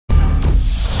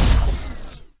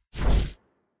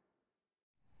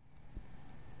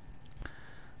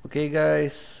Okay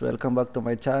guys, welcome back to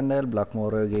my channel, Black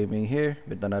Motor Gaming here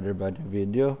with another brand new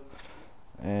video.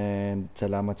 And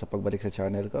salamat sa pagbalik sa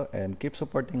channel ko and keep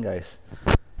supporting guys.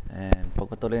 And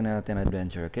pagpatuloy na natin ang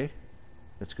adventure, okay?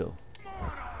 Let's go.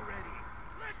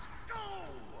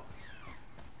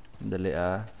 Sandali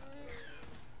ah.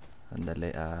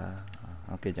 Sandali ah.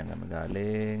 Okay, dyan ka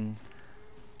magaling.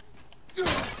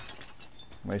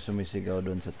 May sumisigaw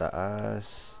dun sa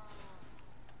taas.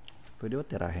 Pwede ba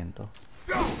tirahin to?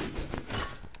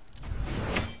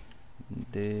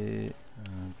 Hindi.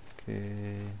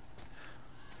 Okay.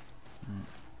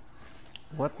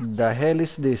 What the hell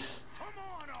is this?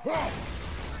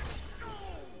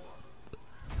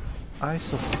 Eyes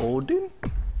of Odin?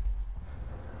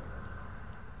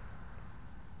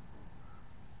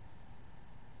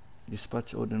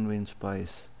 Dispatch Odin Rain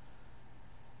Spice.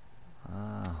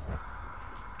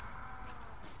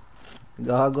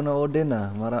 Gago na Odin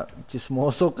ah.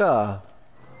 Chismoso ka ah.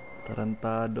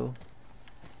 Tarantado.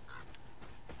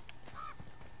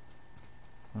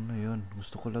 Ano yun?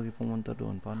 Gusto ko lagi pumunta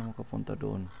doon. Paano makapunta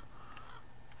doon?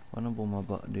 Paano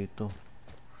bumaba dito?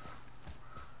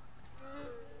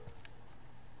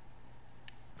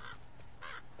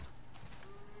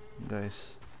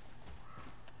 Guys.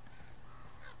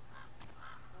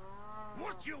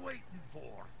 What you waiting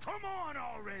for? Come on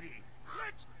already.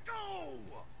 Let's go.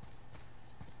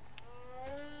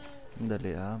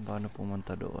 Dali ah. Paano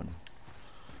pumunta doon?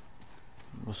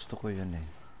 Gusto ko yun eh.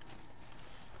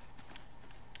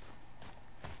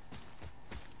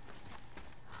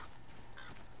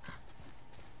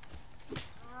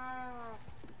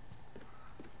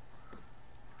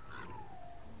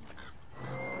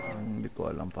 Hindi ko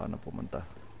alam paano pumunta.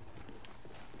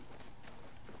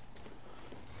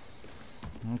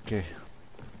 Okay.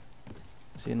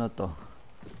 Sino to?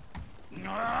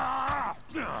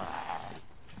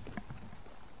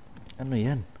 Ano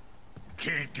yan?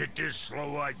 Can't get this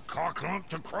slow-eyed cocklump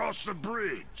to cross the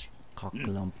bridge.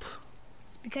 Cocklump.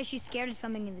 It's because she's scared of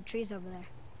something in the trees over there.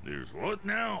 There's what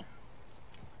now?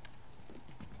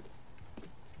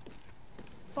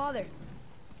 Father,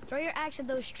 throw your axe at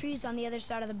those trees on the other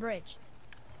side of the bridge.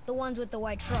 The ones with the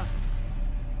white trucks.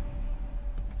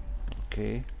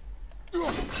 Okay.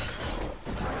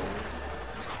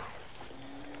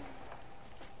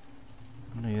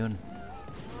 Ano yun?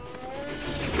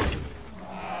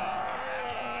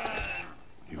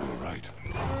 You were right.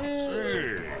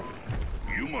 Say,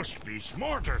 you must be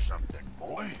smart or something,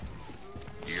 boy.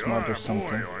 Smart or You're a something.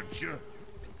 boy, aren't you?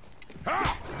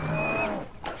 Ha!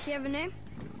 Does she have a name?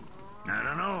 I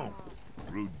don't know.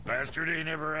 Rude bastard ain't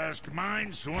ever asked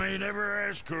mine, so ain't ever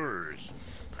asked hers.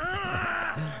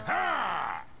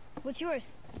 Ha! What's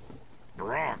yours?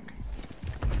 Brock.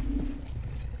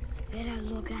 Vera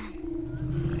Logan.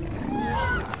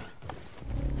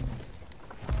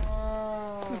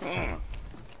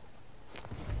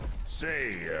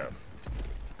 Say,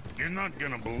 you're not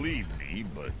gonna believe me,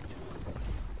 but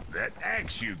that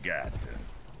axe you got,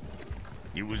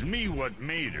 it was me what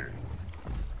made her.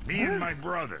 Me and my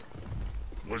brother.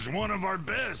 Was one of our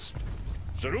best.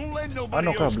 So don't let nobody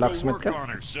Ano ka, else go blacksmith work ka? on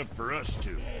her except for us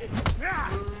two.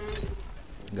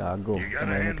 Gago. You gotta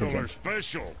Tamayan ka handle dyan. her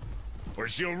special, or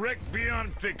she'll wreck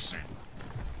beyond fixing.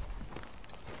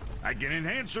 I can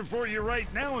enhance her for you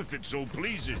right now if it so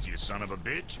pleases you, son of a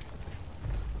bitch.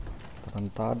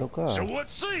 Tarantado ka. So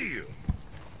what say you?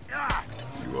 Ah!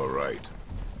 You are right.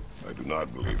 I do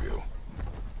not believe you.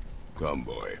 Come,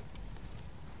 boy.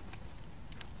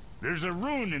 There's a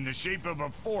rune in the shape of a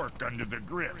fork under the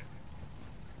grip.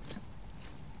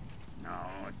 No,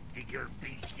 digger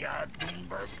beach ya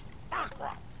timber.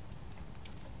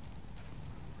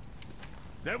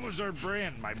 That was our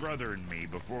brand, my brother and me,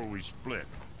 before we split.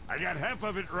 I got half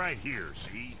of it right here,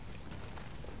 see?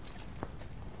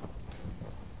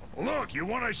 Look, you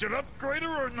want I should upgrade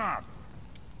her or not?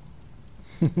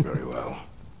 Very well.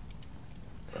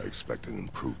 I expect an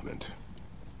improvement.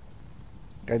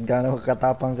 Kahit gaano ka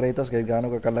katapang Kratos, kahit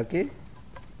gaano ka kalaki.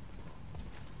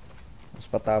 Mas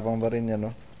patapang ba rin yan,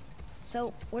 no? So,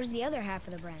 where's the other half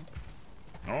of the brand?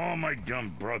 All my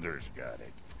dumb brothers got it.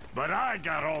 But I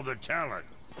got all the talent.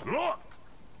 Look!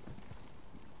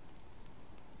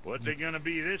 What's it gonna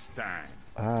be this time?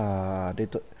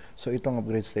 Dito. So, itong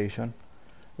upgrade station.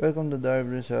 Welcome to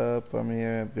Darby Shop.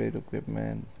 Premier upgrade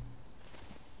equipment.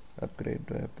 Upgrade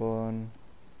weapon.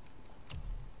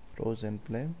 Frozen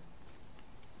flame.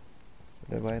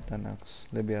 Leviathan axe.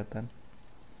 Leviathan.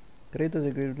 Kratos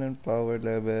equipment power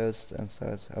levels and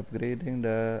such. Upgrading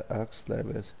the axe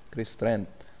levels. Increase strength.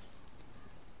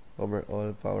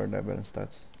 Overall power level and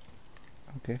stats.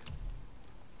 Okay.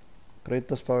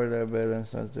 Kratos power level and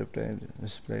stats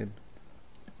displayed.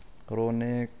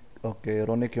 Runic. Okay,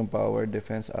 runic yung power,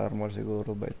 defense, armor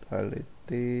siguro,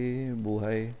 vitality,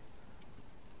 buhay,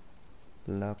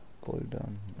 luck,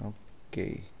 cooldown.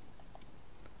 Okay.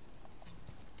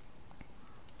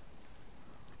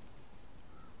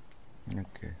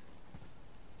 Okay.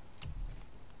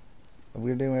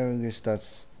 Upgrading my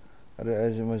stats. Other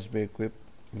items must be equipped.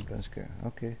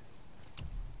 Okay.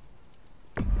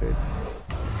 Upgrade.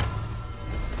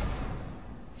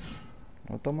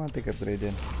 Automatic upgrade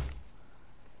yan.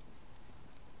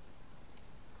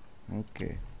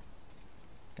 Okay.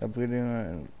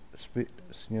 Upgrading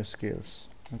new skills.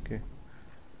 Okay.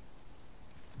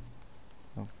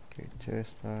 Okay,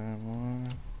 chest armor.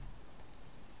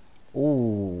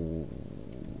 Ooh,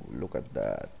 look at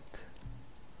that.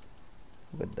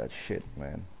 Look at that shit,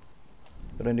 man.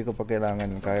 Pero hindi ko pa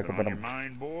kailangan. Kaya ko pa na...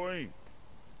 mind, boy?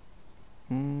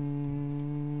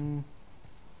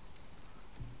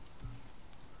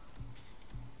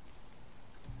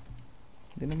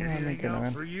 Hindi naman namin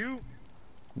kailangan.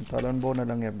 Yung talon bow na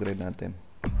lang i-upgrade natin.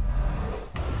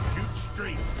 Shoot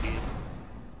straight, kid.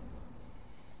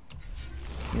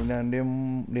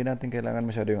 Hindi natin kailangan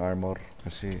masyado yung armor.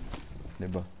 Kasi, di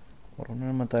ba?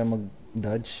 Marunong naman tayo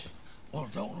mag-dodge. Well,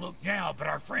 don't look now, but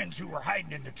our friends who were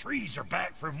hiding in the trees are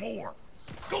back for more.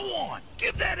 Go on,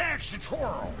 give that axe a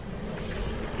twirl.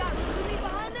 Got Ruby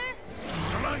behind there?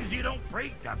 As long as you don't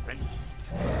break nothing.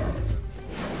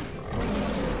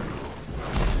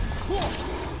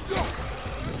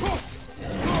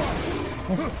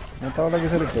 Natawa lagi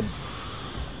sa likod.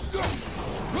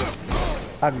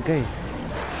 Agay.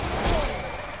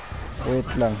 Wait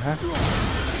lang, ha?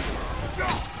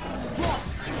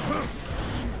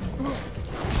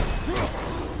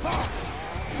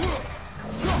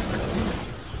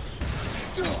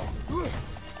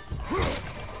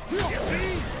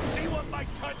 See what my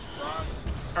touch brought?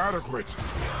 Adequate.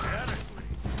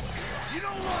 Adequate. You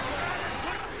don't want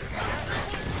adequate.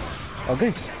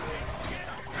 Agay.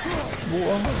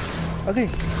 Buang. Agay.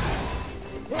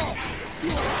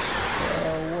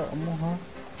 Awa mo, ha?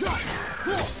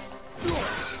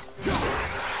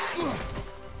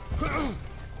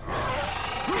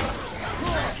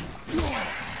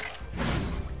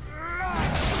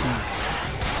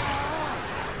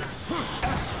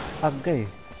 Agay.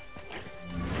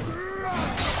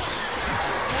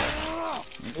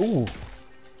 Ooh.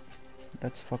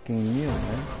 That's fucking new,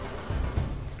 man.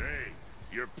 Hey,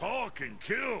 your paw can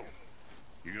kill.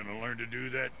 You gonna learn to do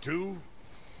that too?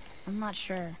 I'm not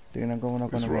sure. Tingnan ko muna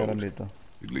kung This ano meron road, dito.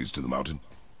 it leads to the mountain.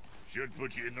 Should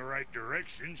put you in the right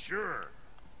direction, sure.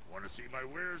 Want to see my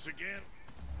wares again?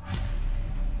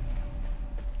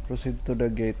 Proceed to the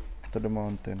gate, to the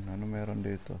mountain. Ano meron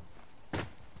dito?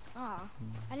 Aw,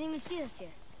 I didn't even see this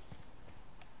here.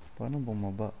 Paano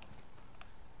bumaba?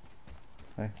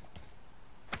 Ay.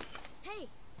 Hey,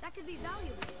 that could be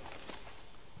valuable.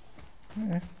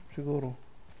 Siguro.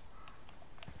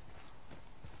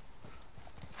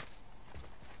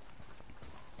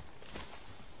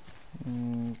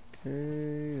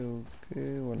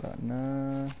 Okay, wala na.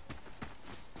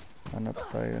 Hanap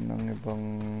tayo ng ibang...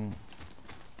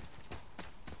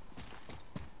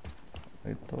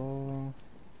 Ito.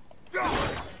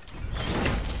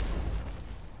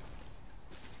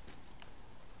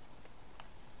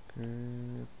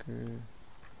 Okay.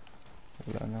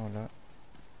 Wala na, wala.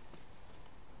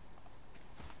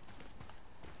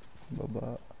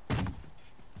 Baba.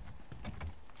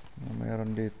 Ano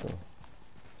meron dito?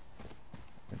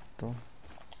 Ito.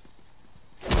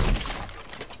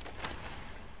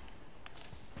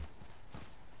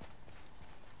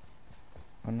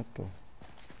 Ano to?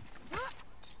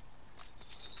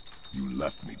 You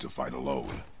left me to fight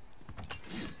alone.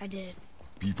 I did.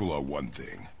 People are one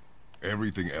thing.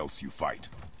 Everything else you fight.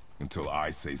 Until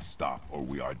I say stop or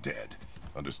we are dead.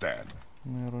 Understand?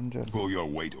 Meron dyan. Pull your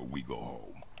weight or we go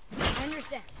home. I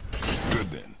understand. Good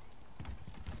then.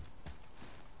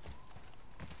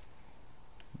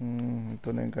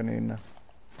 Ito na yung kanina.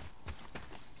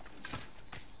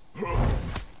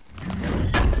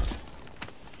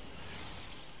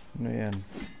 Ano yan?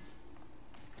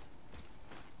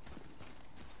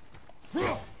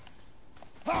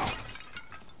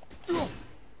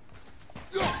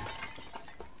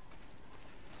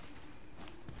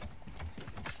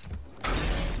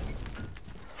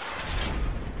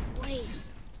 Wait,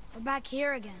 we're back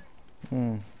here again.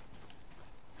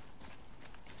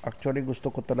 Actually,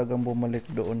 gusto ko talagang bumalik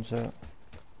doon sa...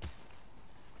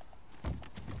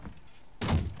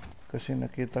 Kasi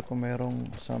nakita ko merong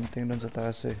something doon sa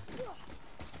taas eh.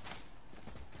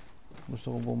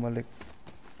 Gusto ko bumalik.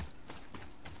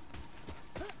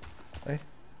 Ay,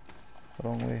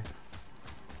 wrong way.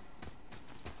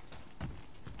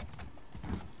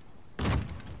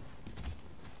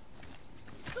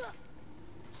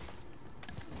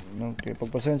 Okay,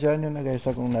 pagpasensyahan nyo na guys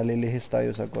kung nalilihis tayo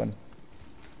sa kon.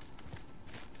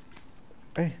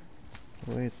 Ay,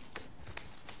 wait.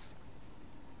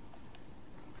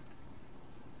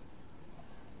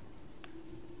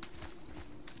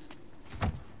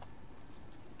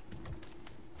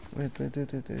 Wait.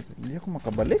 Hindi ako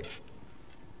makabalik?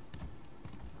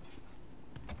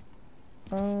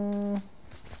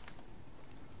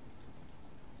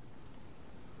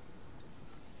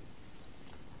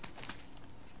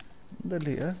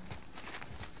 Dali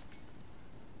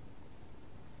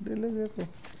Dali ako.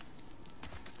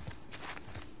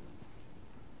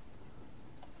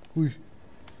 Uy.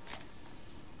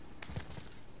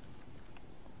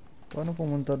 Paano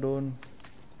pumunta doon?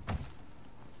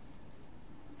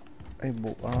 Ay,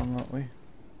 buka nga, uy.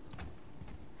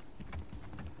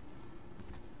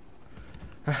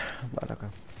 Bala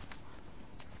ka.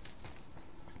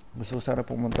 Gusto sarap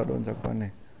pumunta doon sa kwan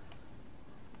eh.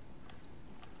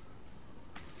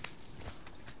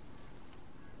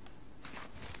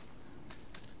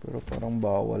 Pero parang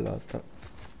bawal ata.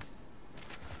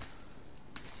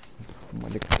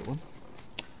 Bumalik doon.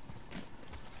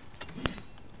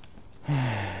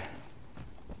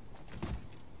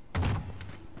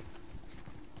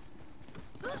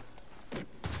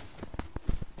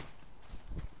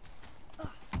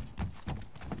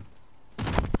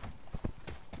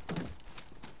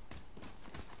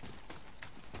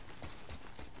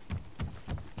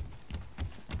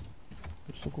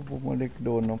 Gusto ko bumalik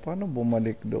doon. No? Paano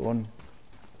bumalik doon?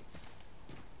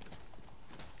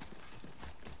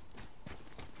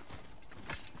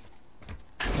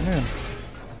 Ano yun?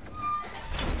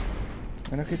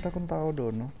 May nakita kong tao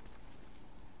doon, no?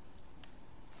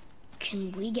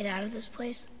 Can we get out of this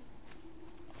place?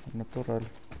 Natural.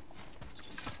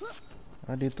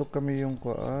 Dito kami yung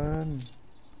kuan.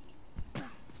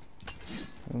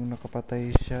 Yung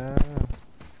nakapatay siya.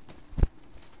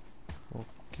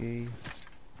 Okay.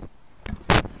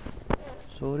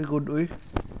 Sorry, good, uy.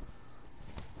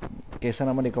 Kesa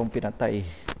naman ikaw pinatay.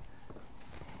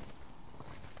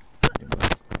 Diba?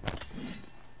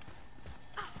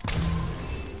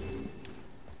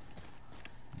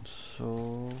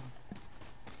 So,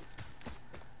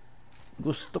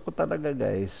 gusto ko talaga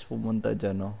guys pumunta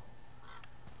dyan, no?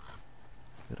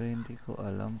 Pero hindi ko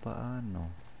alam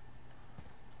paano.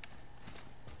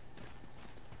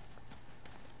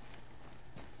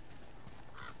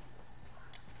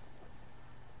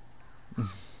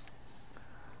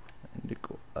 Hindi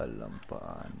ko alam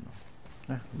paano.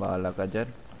 Bahala ka dyan.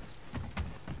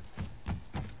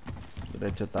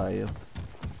 Diretso tayo.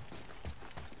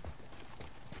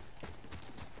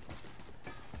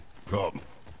 Come.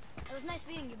 It was nice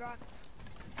meeting you, Brock.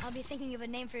 I'll be thinking of a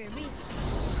name for your beast.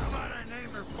 How about I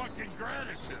name her fucking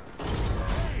Gratitude?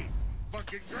 Hey,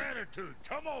 fucking Gratitude,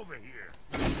 come over here.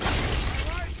 I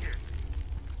like it.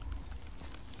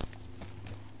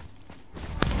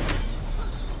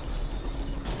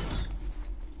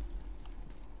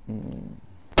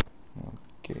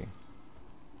 Okay.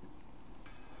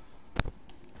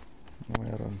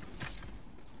 Meron.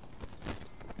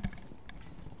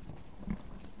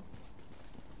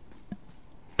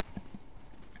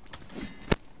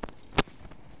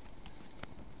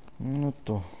 Ano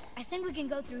to? I think we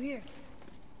can go through here.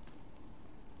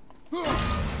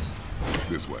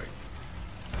 This way.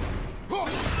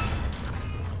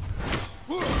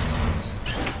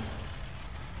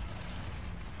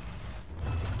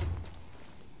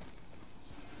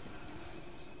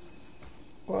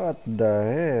 What the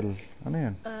hell? Ano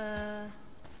yan?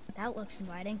 That looks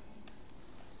inviting.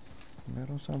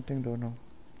 Meron something doon, no?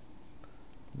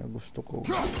 Na gusto ko.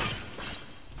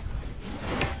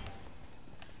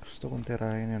 Gusto kong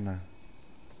tirahin yan,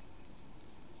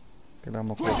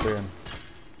 Kailangan makuha ko yan.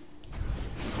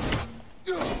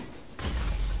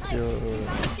 Yo.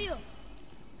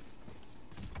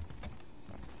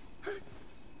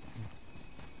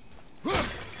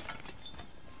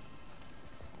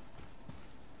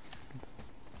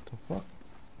 The fuck?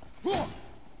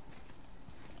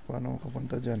 Paano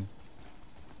makapunta dyan?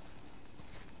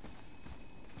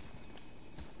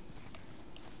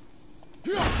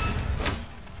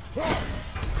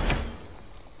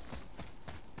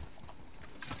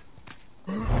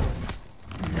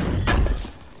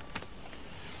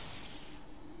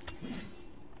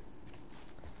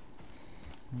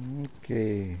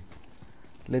 Okay,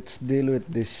 let's deal with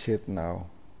this shit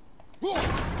now.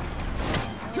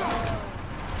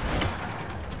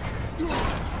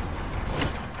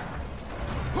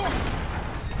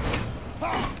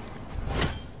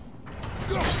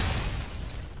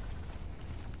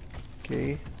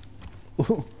 Okay.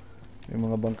 May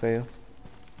mga bangkayo.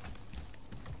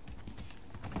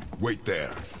 Wait there.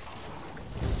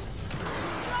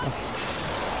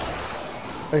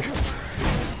 Ay.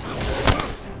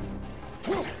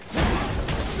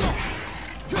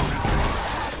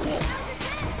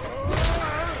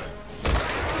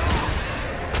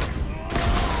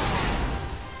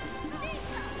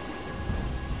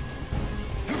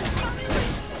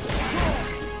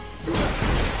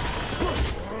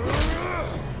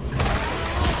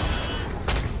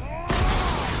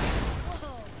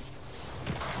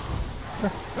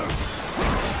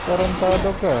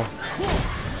 Tarantado ka.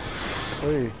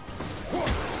 Uy.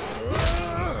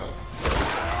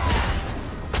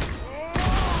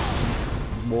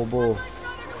 Bobo.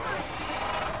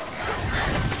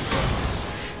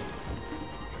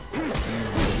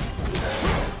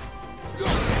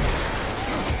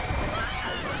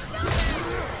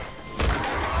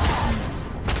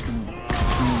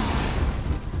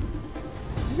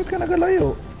 Bakit ka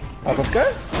nagalayo? Takot ka?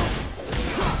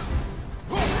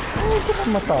 Ito ka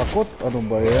matakot. Ano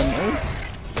ba yan? Ay.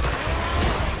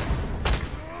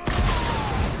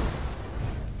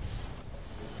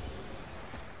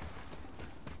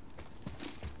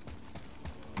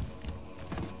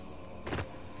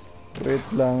 Wait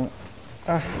lang.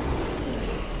 Ah.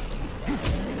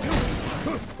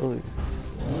 Uy.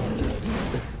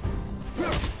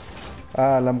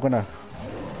 Ah, alam ko na.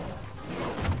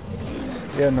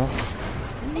 Yan, no?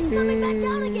 It's coming back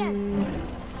down again.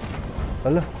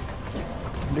 Ala.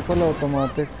 Hindi pala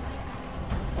automatic.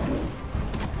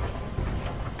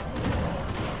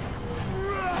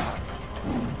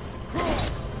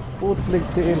 Putlig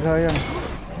tiil hayang.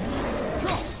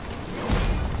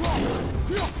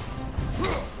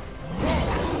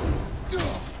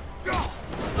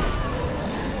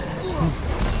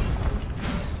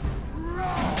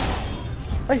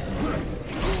 Ay.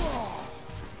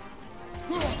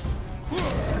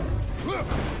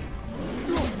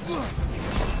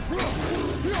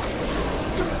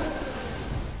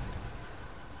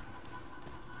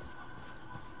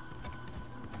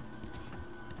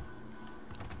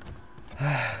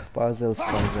 Puzzles.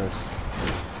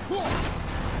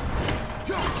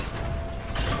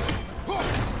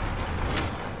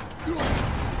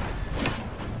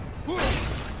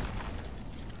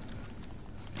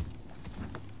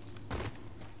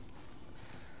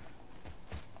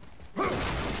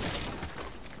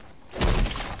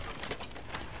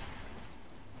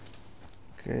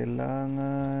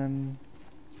 Kailangan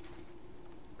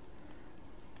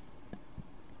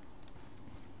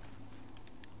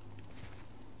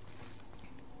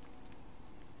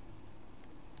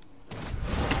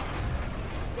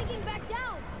Sinking back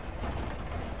down.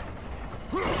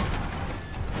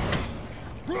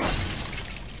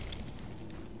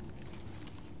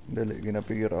 dali,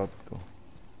 gina-figure out ko.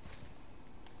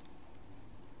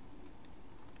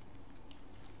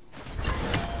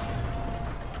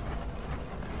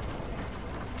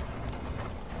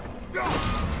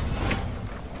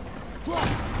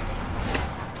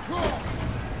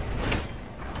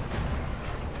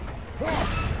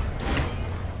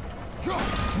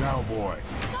 Now, boy.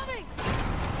 Coming.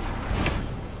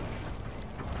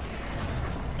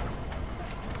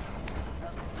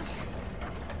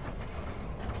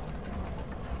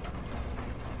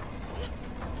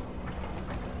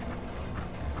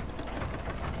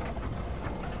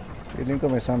 Feeling ko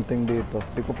may something dito.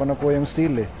 Hindi ko pa nakuha yung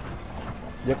seal eh.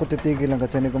 Hindi ako titigil lang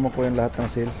kasi hindi ko makuha yung lahat ng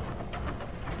seal.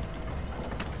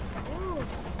 Ooh,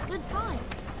 good find.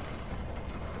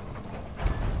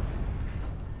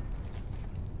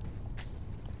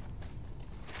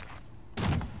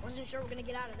 Wasn't sure we're gonna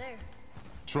get out of there.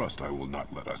 Trust I will not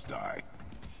let us die.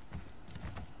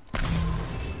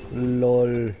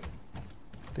 LOL.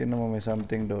 Tingnan mo may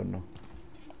something doon, no?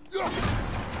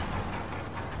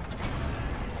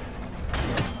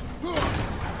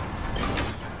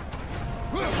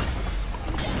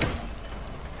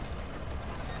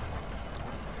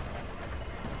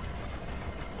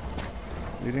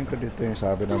 Feeling ko dito yung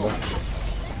sabi na ba?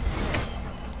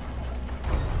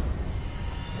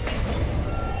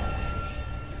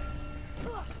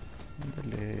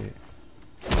 Dali.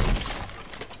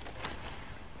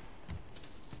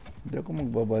 Hindi ako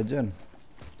magbaba dyan.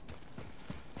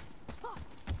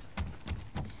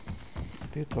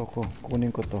 Dito ako.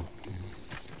 Kunin ko to.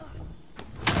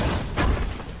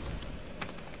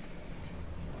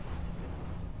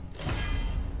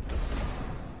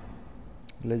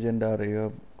 Legendary, you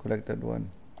have collected one.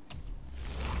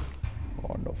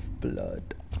 Horn of blood.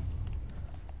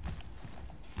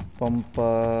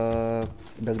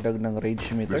 Dagdag ng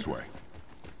rage meter. This way.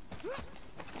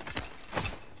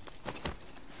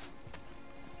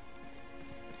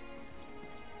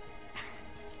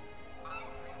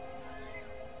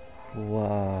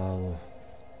 Wow.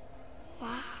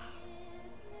 Wow.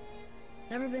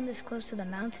 Never been this close to the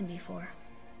mountain before.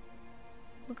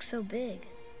 Looks so big.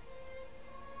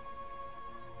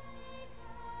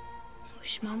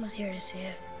 Wish Mom was here to see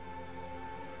it.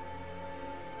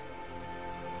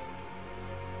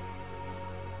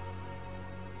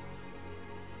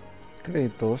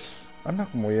 Kratos, anak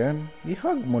mo yan.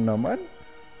 I-hug mo naman.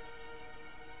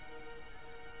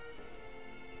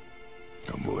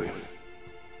 Boy.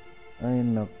 Ay,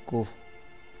 naku.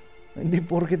 Hindi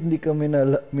porket hindi ka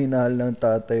minahal ng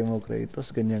tatay mo, Kratos.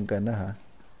 Ganyan ka na, ha?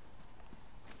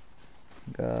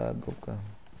 Gago ka.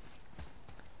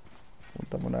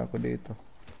 Punta mo na ako dito.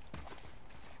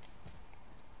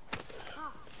 Ah,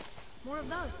 more of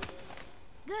those.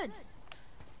 Good.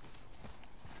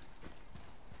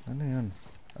 Ano yun?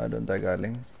 Ah, doon tayo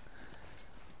galing.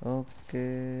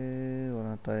 Okay.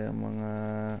 Wala tayong mga...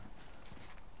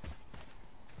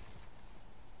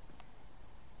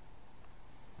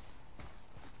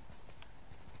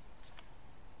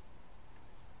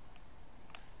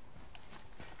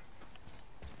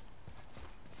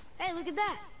 Hey, look at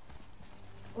that.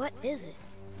 What is it?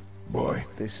 Boy,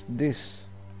 This.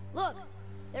 Look,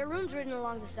 there are runes written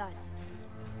along the side.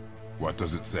 what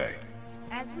does it say?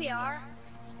 As we are,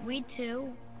 we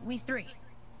two, we three.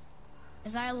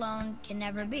 As I alone can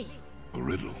never be. A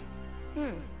riddle.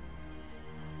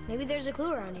 Maybe there's a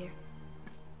clue around here.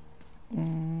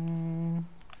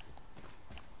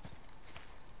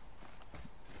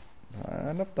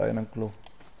 Hanap tayo ng clue.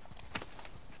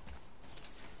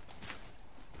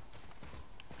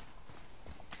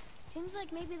 Seems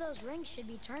like maybe those rings should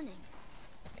be turning.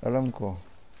 Alam ko.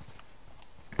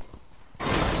 The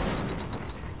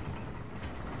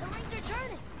rings are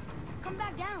turning. Come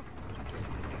back down.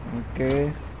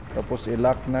 Okay. Tapos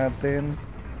i-lock natin.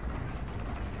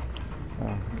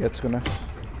 Ah, gets ko na.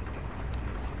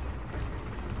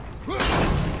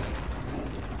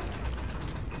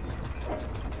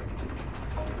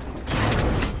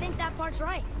 I think that part's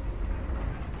right.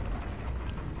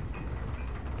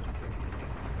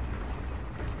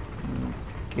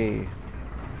 Okay.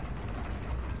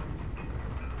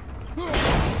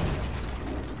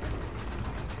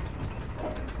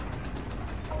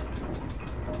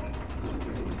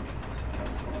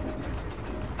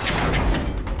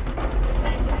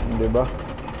 Diba?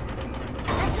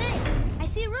 That's it. I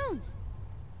see runes.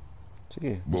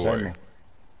 Sige, basahin mo. Boy,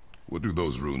 what do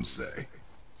those runes say?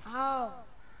 Oh,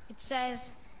 it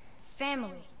says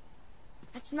family.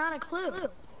 That's not a clue.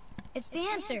 It's the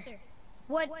answer.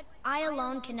 What I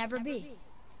alone can never be.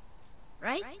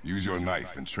 Right? Use your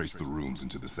knife and trace the runes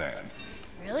into the sand.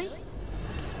 Really?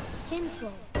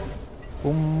 Kinslow.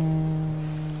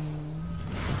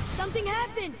 Something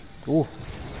happened. Wow.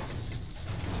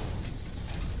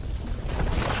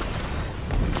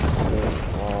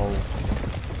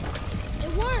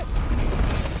 It worked.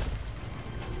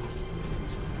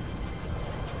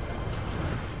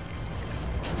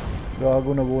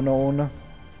 Gago na una-una.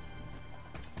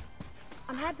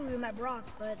 I'm happy we met Brock,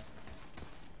 but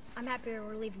I'm happier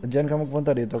we're leaving. Diyan ka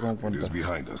magpunta, dito ka It magpunta. is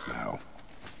behind us now.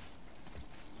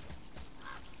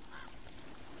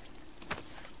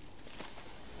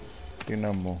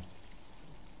 Tingnan mo.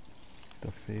 The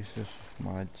Faces of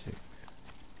Magic.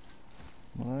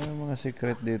 Mga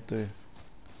secret dito eh.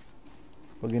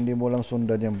 Pag hindi mo lang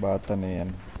sundan yung bata na yan.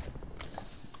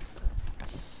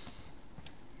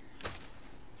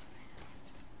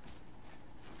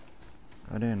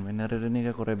 Ano yun? May naririnig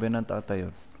ako. Revenant ata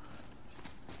yun.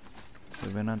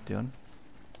 Revenant yun?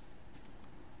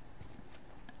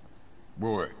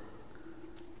 Boy,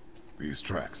 these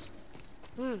tracks.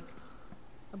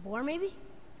 A boar, maybe?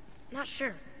 Not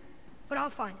sure, but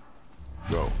I'll find it.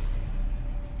 Go.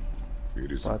 It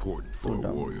is Back important to for a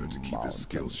the warrior to keep his mountain.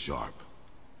 skills sharp.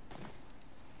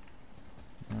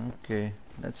 Okay,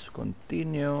 let's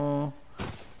continue.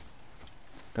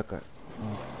 Teka.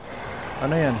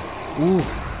 Ano yan?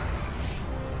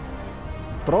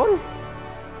 Troll?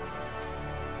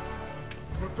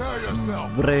 Prepare yourself.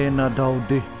 Brena daw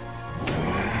di.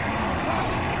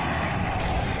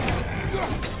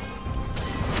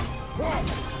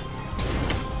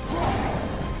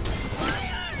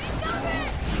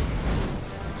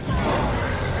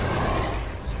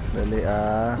 Dali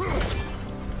ah.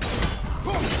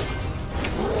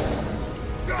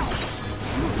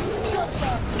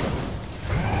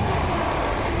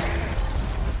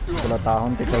 Wala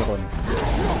tahon tikal kon.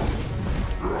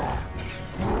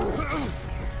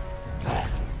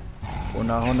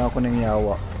 Unahon ako ng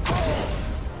yawa.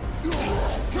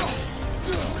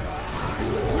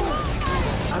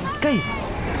 Agay!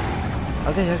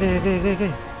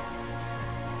 Agay.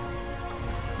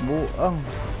 Buang.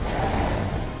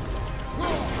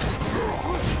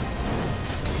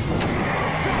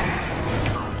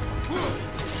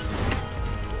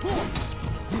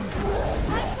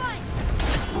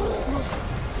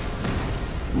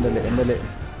 Dali.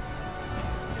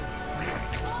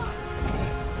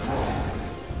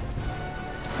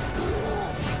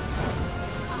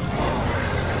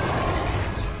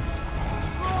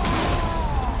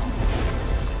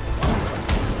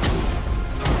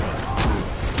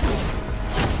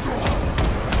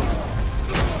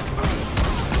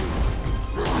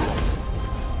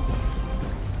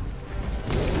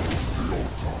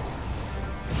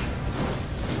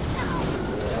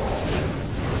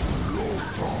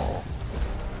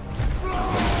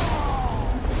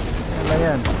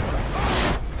 Yan.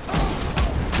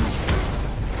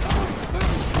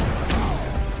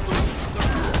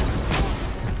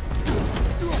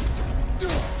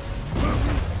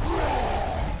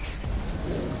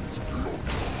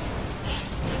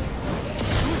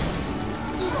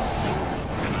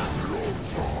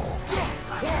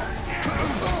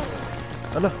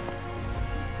 Ala.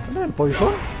 Ano yan?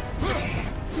 Poison?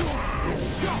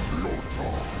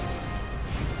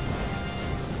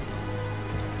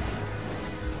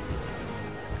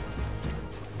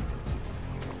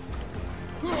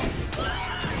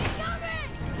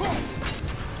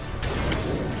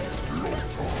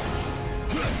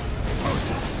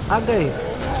 Agay.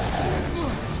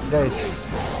 Guys.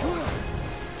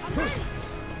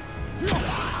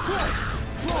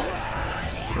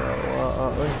 Yawa,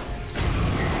 oy.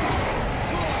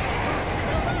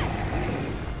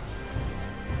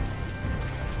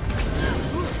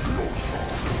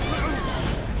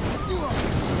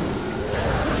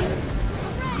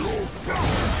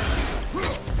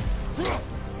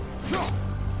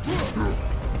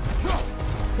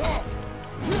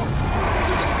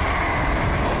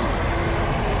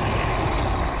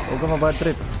 Huwag ka mabad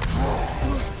trip.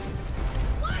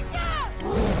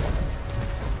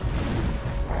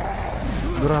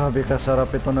 Grabe ka,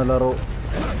 sarap ito na laro.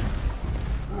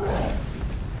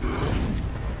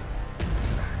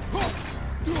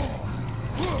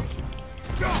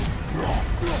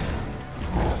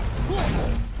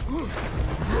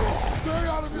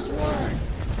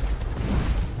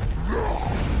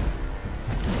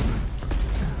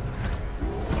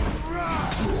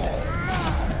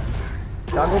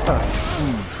 Gago ka.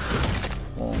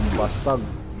 Oh, bastag.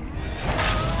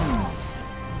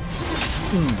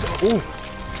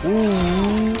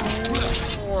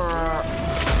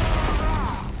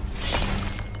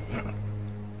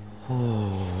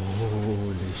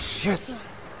 Holy shit.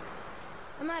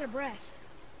 I'm out of breath.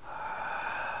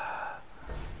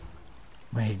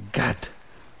 My God.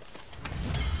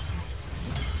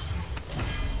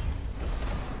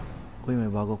 Uy, may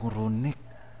bago kong runic.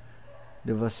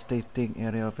 Devastating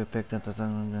area of effect na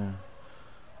tatang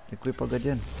equip agad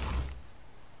yan.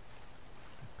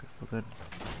 Equip agad.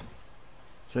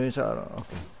 So yun sa araw.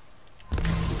 Okay.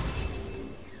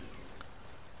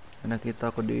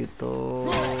 Nakita ko dito.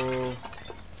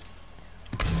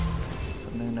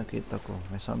 Ano yung nakita ko?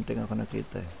 May something ako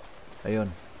nakita eh. Ayun.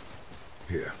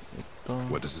 Here. Ito.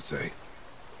 What does it say?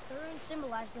 The runes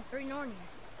symbolize the three Nornir.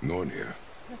 Nornir.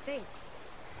 The Fates.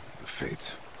 The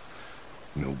Fates.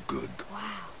 No good.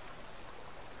 Wow.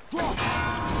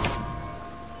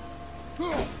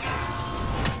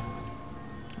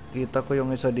 Kita ko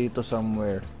yung isa dito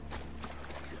somewhere.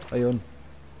 Ayun.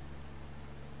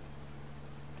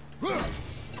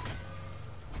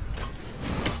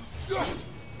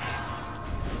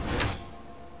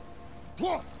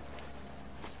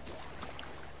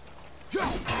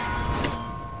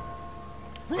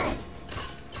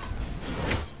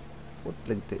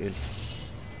 Putling tiil.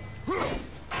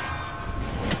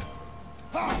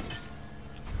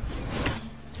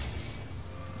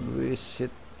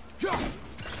 Shit.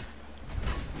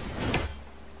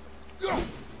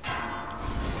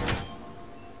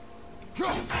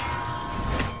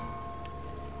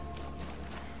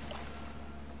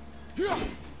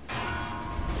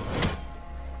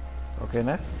 Okay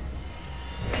na?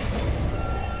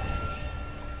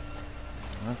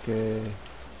 Okay.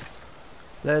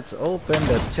 Let's open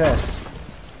the chest.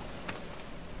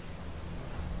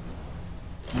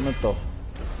 Ano to?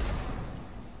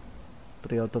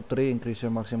 3 out of 3, increase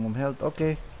your maximum health.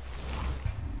 Okay.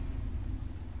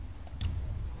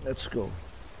 Let's go.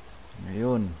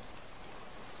 Ngayon.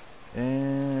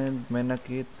 And may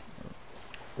nakit.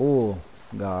 Oh,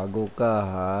 gago ka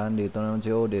ha. Dito naman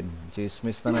si Odin.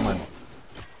 Chismis na naman.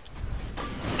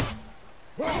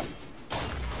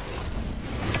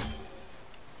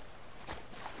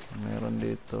 Meron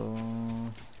dito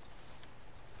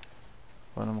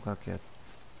Paano makakyat?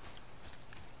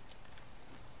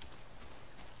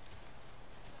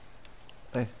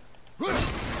 Ay.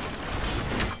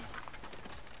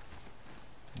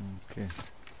 Okay.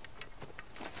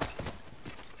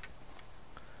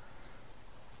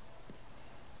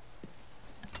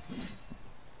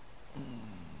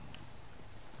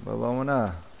 Baba mo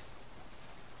na.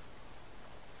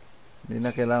 Hindi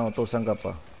na kailangan utusan ka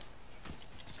pa.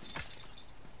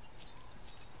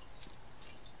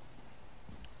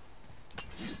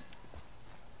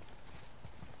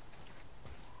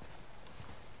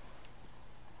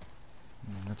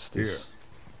 What's this? Here.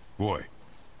 Boy.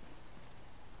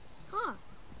 Huh.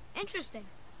 Interesting.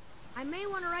 I may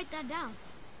want to write that down.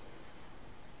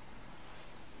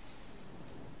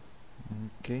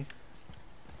 Okay.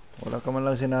 Wala ka man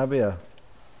lang sinabi ah.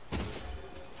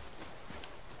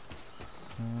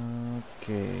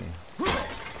 Okay.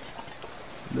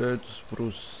 Let's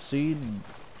proceed.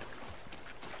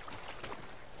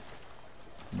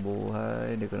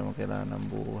 Buhay. Hindi ko naman kailangan ng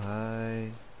buhay.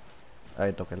 Ah,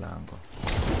 ito kailangan ko.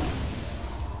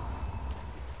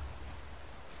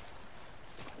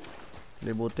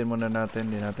 Libutin muna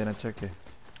natin. Hindi natin na-check eh.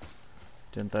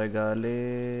 Diyan tayo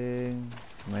galing.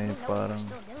 May parang...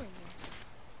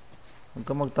 Huwag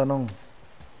ka magtanong.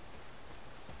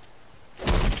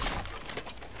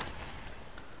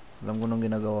 Alam ko nung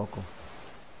ginagawa ko.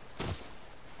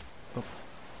 Oh,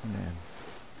 ano yan?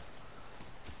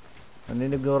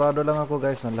 Naninigurado lang ako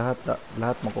guys na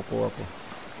lahat makukuha ko.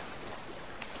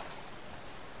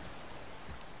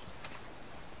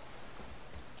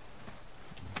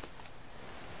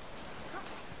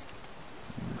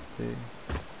 Okay.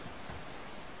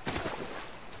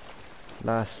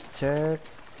 Last check.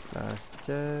 Last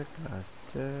check. Last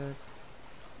check.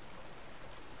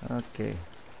 Okay.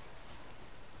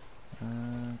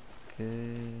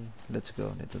 Okay. Let's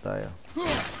go. Dito tayo.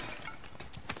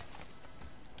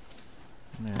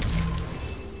 Ayan.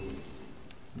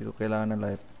 Hindi ko kailangan ng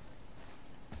life.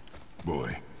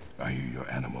 Boy, I hear your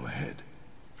animal ahead.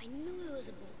 I knew it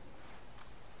was a blue.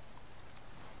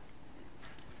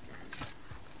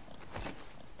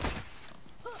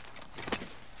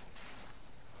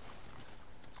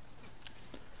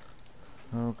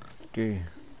 Okay.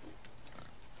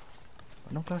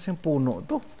 Anong klaseng puno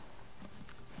to?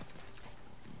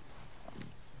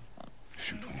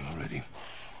 Shoot when you're ready.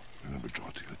 Remember, draw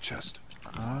to your chest.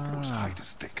 Those hide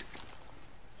is thick.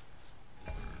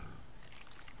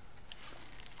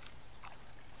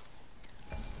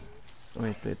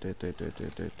 Wait.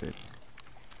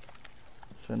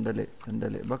 Sandali.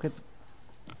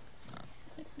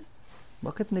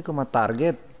 Bakit hindi ko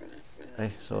ma-target? Ay,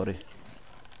 sorry.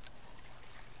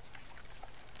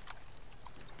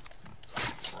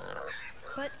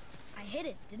 But I hit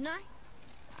it, didn't I?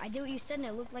 I did what you said and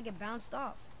it looked like it bounced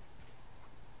off.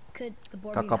 Could the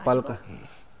board be Kakapal magical? ka.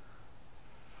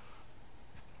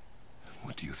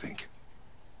 What do you think?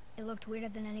 It looked weirder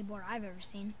than any board I've ever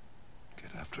seen. Get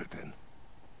after it then.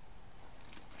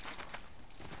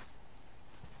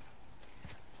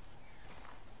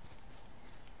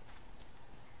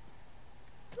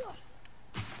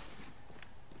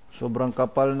 Sobrang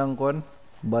kapal ng kwan.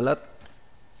 Balat.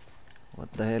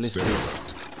 What the hell is Stay this? alert.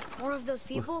 More of those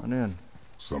people? Ano yun?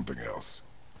 Something else.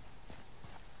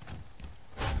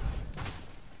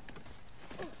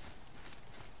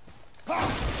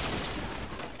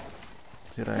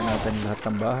 Sirain natin lahat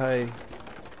ng bahay.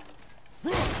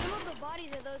 Some of the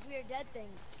bodies are those weird dead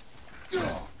things.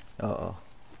 Oo.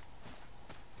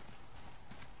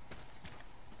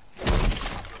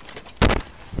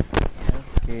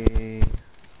 Okay.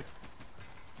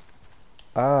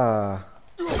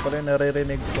 Ito pala yung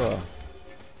naririnig ko.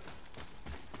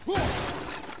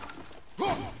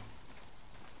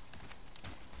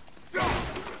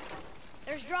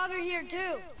 There's Draugr here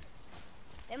too.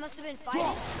 They must have been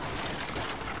fighting.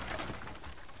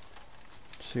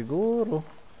 Siguro.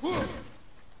 What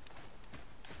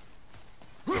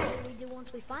do we do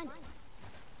once we find it?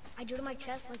 I drew to my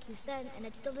chest like you said, and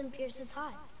it still didn't pierce its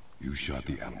hide. You shot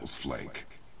the animal's flank.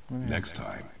 Next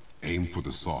time, aim for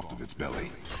the soft of its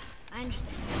belly. I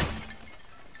understand.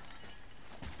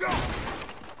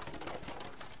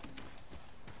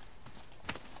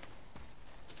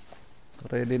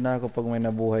 Ready na ako pag may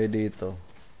nabuhay dito.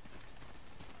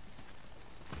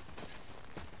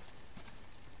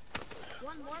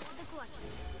 One more for the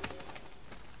collection.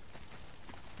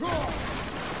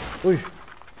 Uy!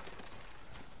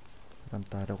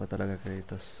 Tarantado ka talaga,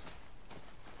 Kratos.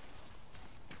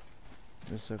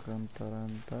 Isa kang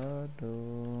tarantado.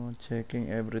 Checking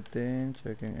everything.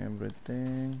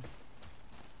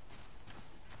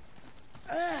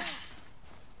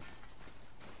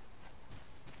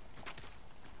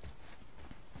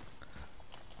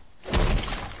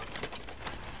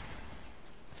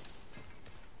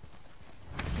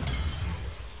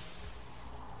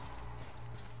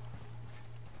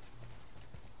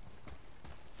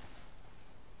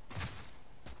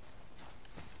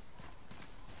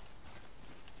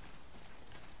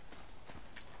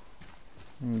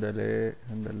 Andali,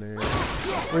 andali.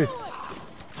 Uy!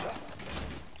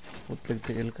 Putlig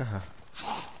tiil ka ha.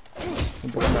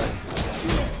 Punto ka tayo.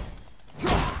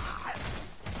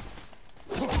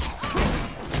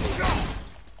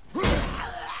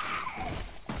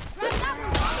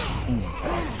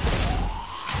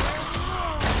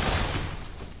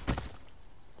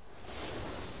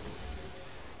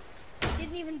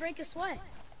 Didn't even break a sweat.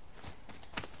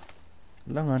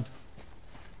 Langan.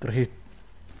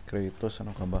 Kratos,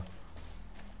 ano ka ba?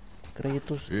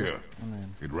 Kratos. Here. Ano yan?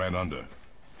 It ran under.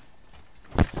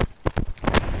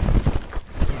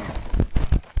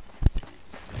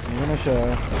 Ano na siya?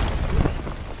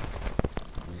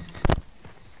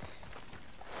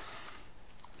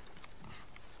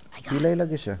 Pilay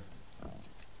lagi siya.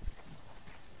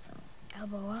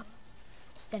 Elbow up,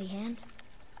 steady hand,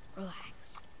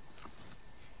 relax.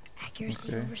 Accuracy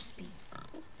Okay. over speed.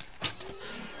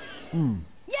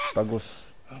 Yes! Bagus.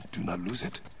 Do not lose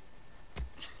it.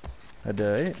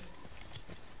 Ada eh.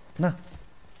 Nah.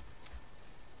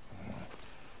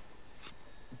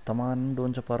 Tamaan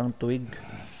doon sa parang tuwig.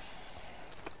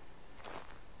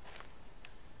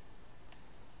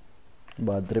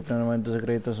 Bad trip na naman ito sa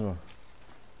Kratos mo.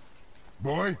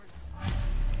 Boy?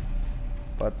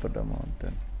 Part to the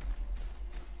mountain.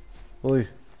 Uy,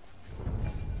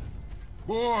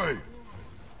 Boy!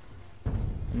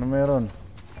 ano meron?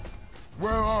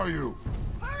 Where are you?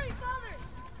 Hurry, father!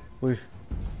 Uy,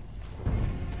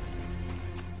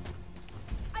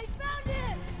 I found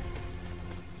him!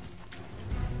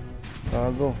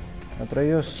 bago.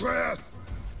 Atreus. Atreus!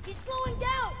 He's slowing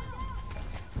down!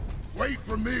 Wait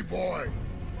for me, boy!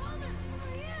 Father,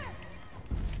 over here!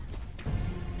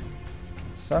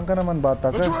 Saan ka naman, bata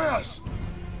ka? Atreus!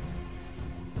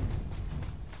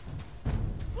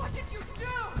 What did you do?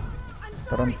 I'm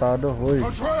sorry! Tarantado. Uy,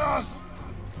 Atreus!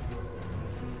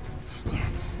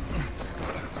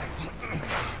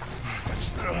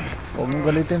 huwag mong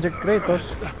galitin si Kratos.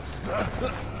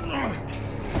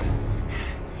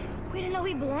 We didn't know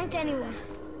he belonged to anyone.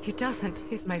 He doesn't.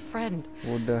 He's my friend.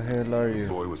 Who the hell are you?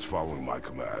 Boy was following my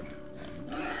command.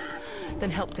 Then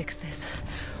help fix this.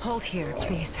 Hold here,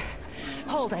 please.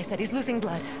 Hold, I said. He's losing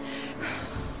blood.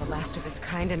 The last of his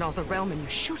kind in all the realm, and you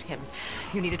shoot him.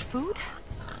 You needed food?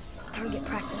 Target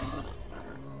practice.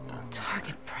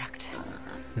 Target practice.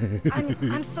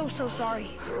 I'm so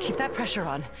sorry. Keep that pressure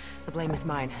on. The blame is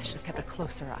mine. I should have kept a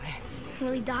closer eye.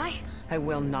 Will he die? I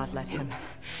will not let him.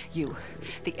 You.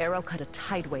 The arrow cut a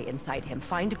tideway inside him.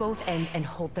 Find both ends and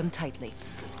hold them tightly.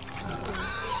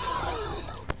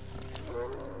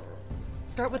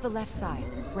 Start with the left side.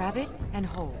 Grab it and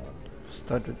hold.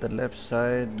 Start with the left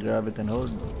side, grab it and hold.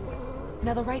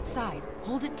 Now the right side.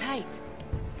 Hold it tight.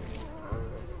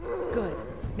 Good.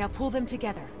 Now pull them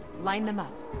together. Line them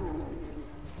up.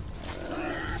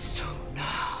 So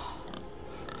now,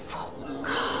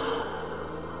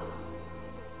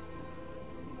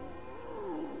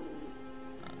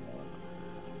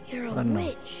 You're a Ano?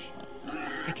 witch.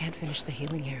 I can't finish the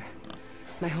healing here.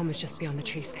 My home is just beyond the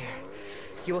trees there.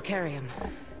 You will carry him.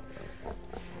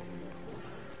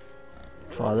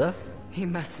 Father? He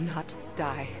must not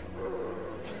die.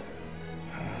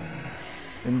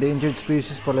 Endangered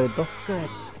species pala ito. Good.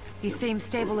 He seems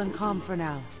stable and calm for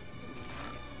now.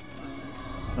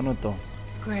 Ano to?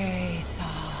 Grey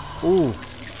Thaw. Ooh.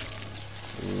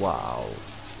 Wow.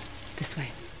 This way.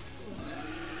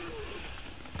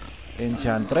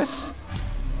 Enchantress?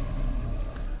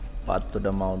 Path to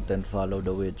the mountain, follow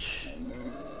the witch.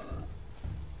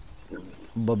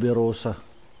 Babirosa.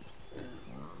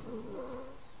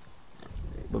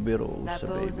 That Babirosa,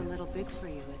 bow's a baby. little big for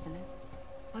you, isn't it?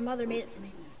 My mother made it for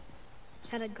me.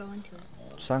 Said I'd grow into it.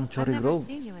 I've Sanctuary never Grove.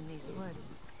 seen you in these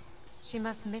woods. She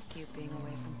must miss you being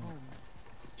away from home.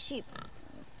 She's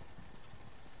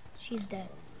dead.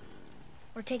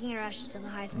 We're taking her ashes to the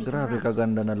highest peak in Grabe the realms.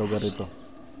 kaganda na lugar ito.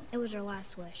 It was her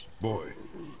last wish. Boy,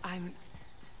 I'm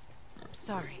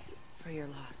sorry for your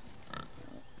loss.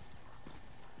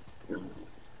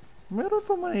 Meron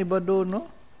pa man iba doon, no?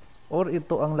 Or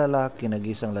ito ang lalaki,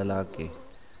 nag-isang lalaki.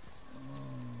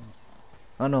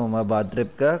 Ano, mabad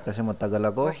trip ka kasi matagal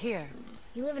ako? We're here.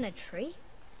 You live in a tree?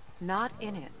 Not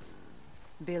in it.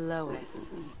 Below it.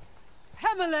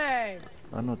 Hemele!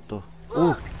 Ano to?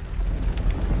 Oh,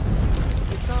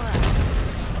 It's alright.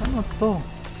 ano to?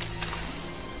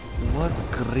 What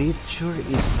creature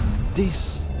is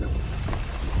this?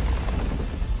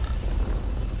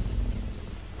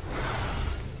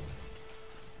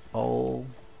 Oh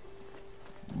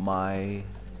my Is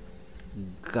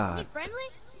God. he friendly?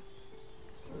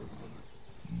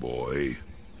 boy.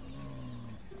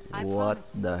 I What promise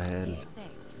you, the hell? he's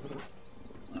safe.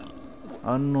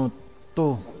 Ano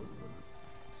to?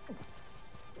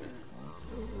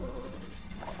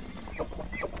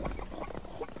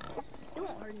 It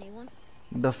won't hurt anyone.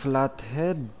 The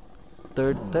flathead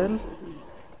turtle?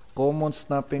 Common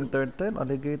snapping turtle?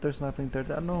 Alligator snapping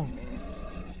turtle? Ano?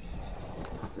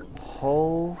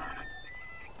 Holy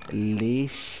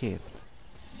shit.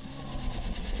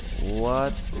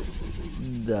 What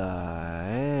the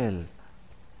hell?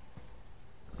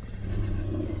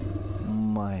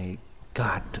 My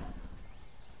God.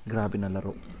 Grabe na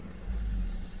laro.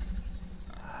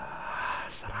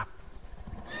 Sarap.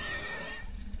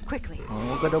 Quickly.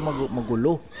 Huwag ka daw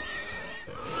magulo.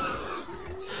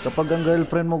 Kapag ang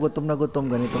girlfriend mo gutom na gutom,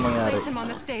 ganito mangyari. Place him on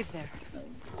the stave there.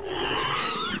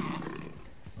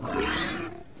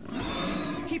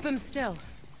 Keep him still.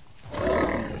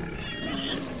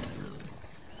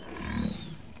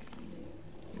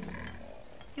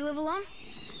 You live alone?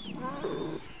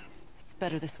 It's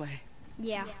better this way.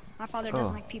 Yeah. My father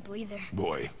doesn't like people either.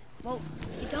 Boy, Well,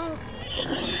 you don't.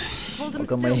 Hold him Huwag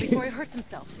ka still may- before he hurts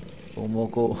himself.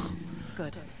 Umuko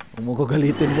Good.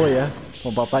 galitin boy ha.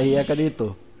 Mapapahiya ka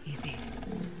dito. Easy.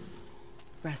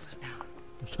 Rest now.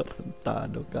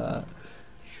 Tarantado ka.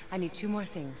 I need 2 more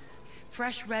things.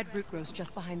 Fresh red root roast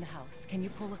just behind the house. Can you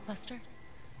pull a cluster?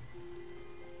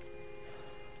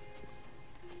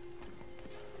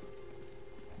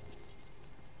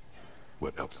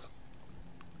 what else?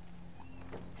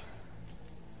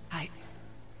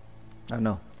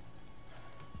 Ano?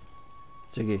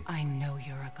 Sige. I know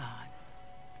you're a god.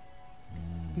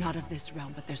 Not of this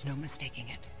realm, but there's no mistaking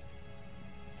it.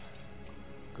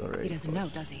 He Correct. doesn't know,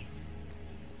 does he?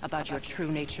 About your true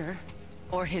nature?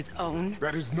 Or his own?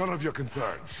 That is none of your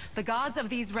concern. The gods of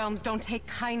these realms don't take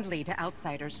kindly to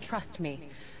outsiders, trust me.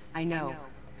 I know.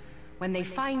 When they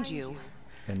find you,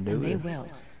 And and they it. will,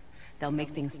 they'll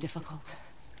make things difficult.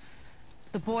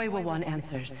 The boy will want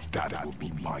answers. That will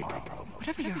be my problem.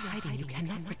 Whatever you're hiding, you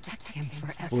cannot protect him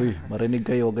forever. Uy, marinig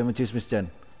kayo. Huwag kayo machismis dyan.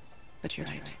 But you're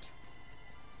right.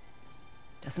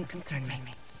 Doesn't concern me.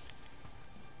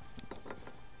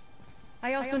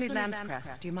 I also need lamb's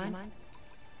cress. Do you mind?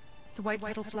 It's a white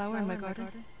petal flower in my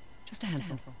garden. Just a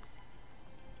handful.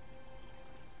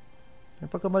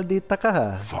 May pagkamaldita ka ha.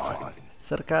 Fine.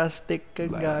 Sarcastic ka,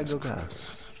 Lamb's gago ka.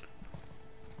 cress.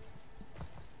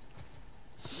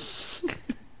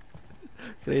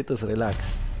 Kratos,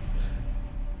 relax.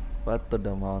 Path to the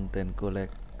mountain,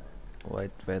 collect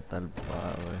white petal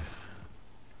flower.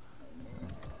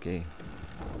 Okay.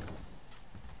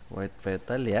 White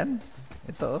petal, yan.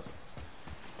 Ito oh.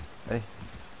 Ay.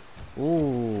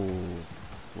 Ooh.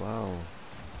 Wow.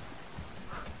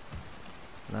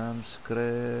 Lamb's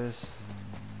crest.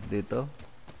 Dito.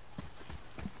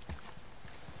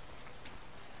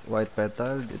 White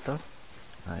petal, dito.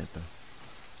 Ah, ito.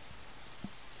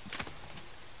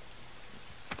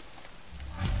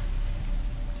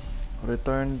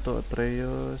 Return to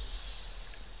Atreus.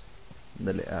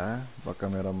 Dali ah. Baka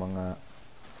meron mga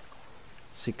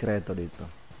sikreto dito.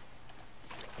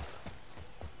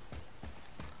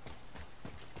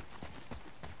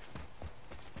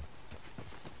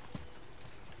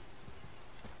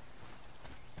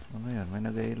 Ano yan? May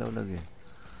nag-ailaw lagi.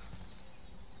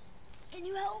 Can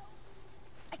you help?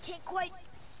 I can't quite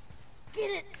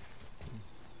get it.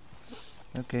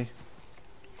 Okay.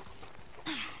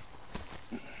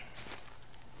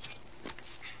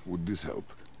 Would this help?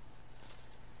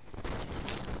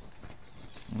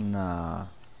 Na.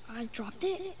 I dropped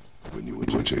it? When you were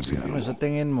chasing Ano him? sa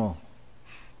tingin mo?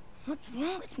 What's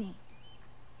wrong with me?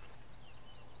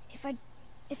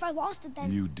 If I lost it,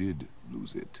 then You did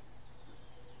lose it.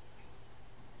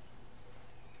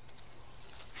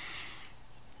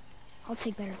 I'll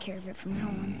take better care of it from now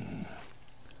on.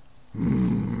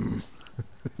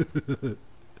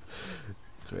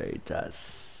 Kratos.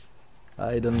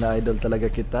 Idol na idol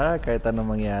talaga kita kahit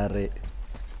anong mangyari.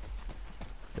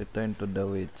 Return to the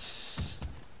witch.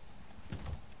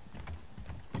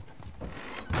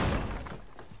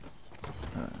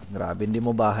 Grabe, hindi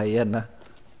mo bahay yan ha.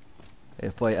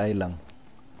 FYI lang.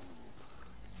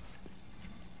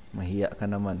 Mahiya ka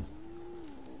naman.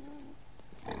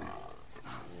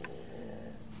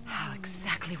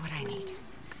 Exactly what I need.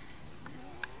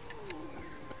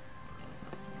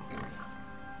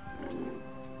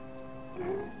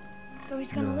 So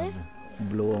he's gonna live?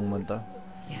 Blue ang mata.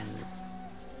 Yes.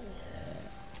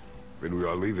 Then we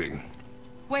are leaving.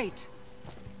 Wait.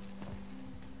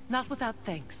 Not without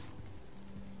thanks.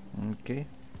 Okay.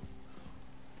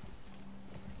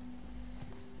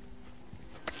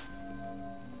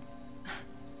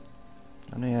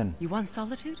 Ano yan? You want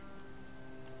solitude?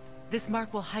 This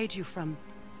mark will hide you from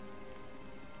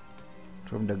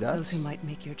From the Those gods? who might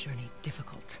make your journey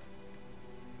difficult.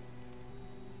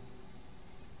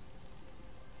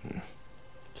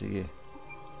 Sige.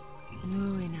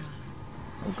 Luina.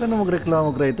 Huwag ka na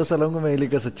magreklamo, Kratos. Alam ko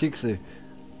mahilig ka sa chicks eh.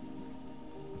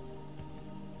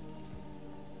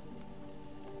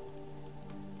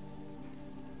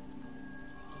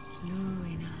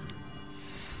 Luina.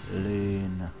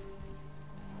 Lena.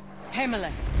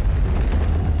 Hemele.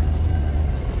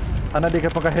 Ana, di ka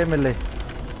pa kahemel eh.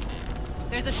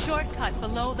 There's a shortcut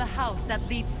below the house that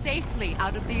leads safely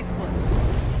out of these woods.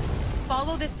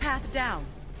 Follow this path down,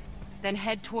 then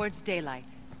head towards daylight.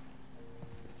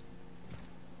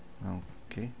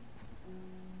 Okay.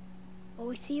 Will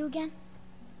we see you again?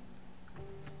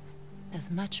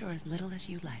 As much or as little as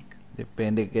you like.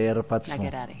 Depende kay Airpods Now mo.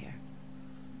 get out of here.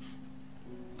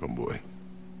 Come, boy.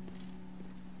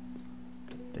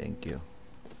 Thank you.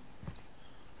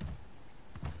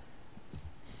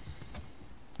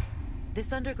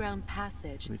 This underground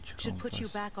passage Which should put you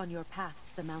compass? back on your path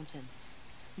to the mountain.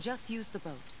 Just use the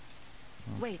boat.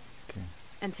 Wait, Okay.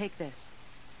 and take this.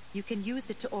 You can use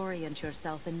it to orient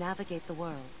yourself and navigate the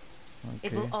world.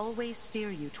 It Okay. will always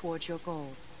steer you towards your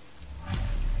goals.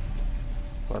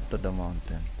 Path to the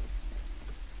mountain.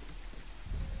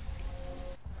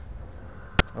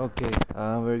 Okay,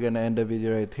 we're gonna end the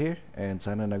video right here. And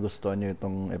sana nagustuhan nyo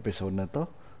itong episode na to.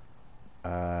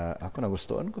 Ako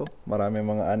nagustuhan ko. Marami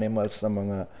mga animals na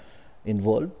mga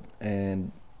involved.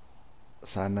 And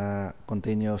sana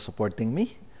continue supporting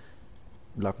me.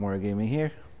 Blackmore Gaming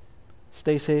here.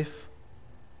 Stay safe.